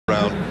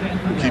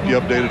you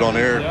updated on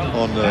air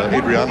on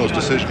Adriano's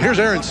decision. Here's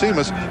Aaron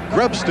Semas.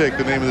 Grub Stake,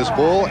 the name of this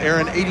bull.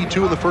 Aaron,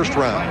 82 in the first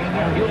round.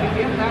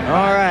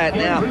 All right,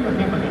 now,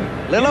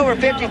 a little over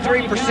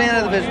 53%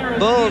 of his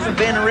bulls have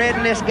been red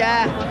in this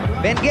guy.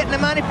 Been getting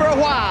the money for a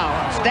while.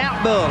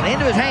 Stout bull,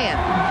 into his hand.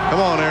 Come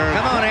on, Aaron.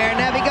 Come on, Aaron.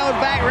 Now he goes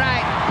back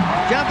right.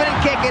 Jumping and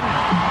kicking.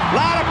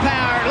 Lot of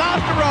power.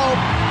 Lost the rope.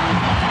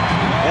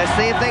 Let's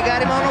see if they got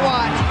him on the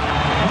watch.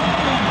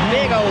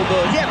 Big old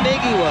bull. Yeah,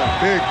 big he was.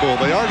 Big bull.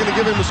 They are going to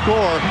give him the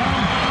score.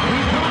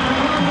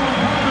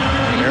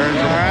 Aaron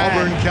from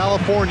Auburn,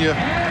 California.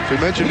 So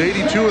we mentioned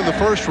 82 in the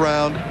first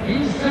round.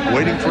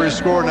 Waiting for his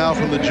score now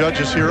from the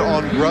judges here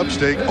on Grub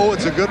Stake. Oh,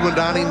 it's a good one,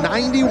 Donnie.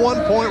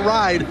 91-point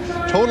ride.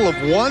 Total of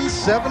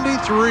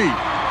 173. All right,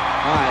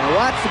 now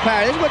watch the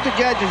power. This is what the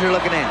judges are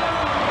looking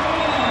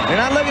at. They're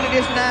not looking at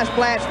just a nice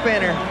flat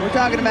spinner. We're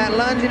talking about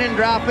lunging and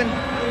dropping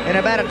and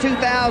about a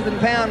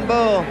 2,000-pound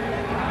bull.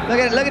 Look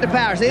at it. Look at the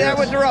power. See there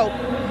with the rope.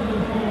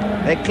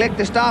 They click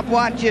the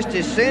stopwatch just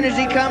as soon as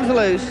he comes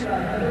loose.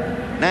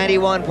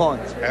 91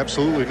 points.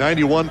 Absolutely,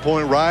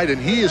 91-point ride,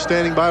 and he is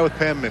standing by with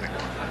Pam Minnick.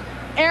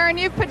 Aaron,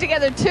 you've put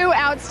together 2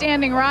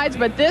 outstanding rides,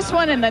 but this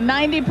one in the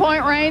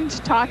 90-point range,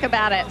 talk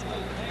about it.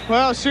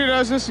 Well, shoot,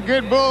 that's just a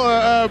good bull.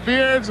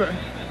 Beards,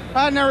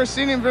 I'd never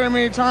seen him very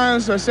many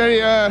times. I said he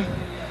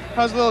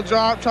has a little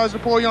drop, tries to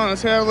pull you on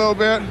his head a little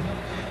bit.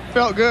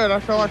 Felt good.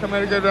 I felt like I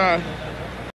made a good ride.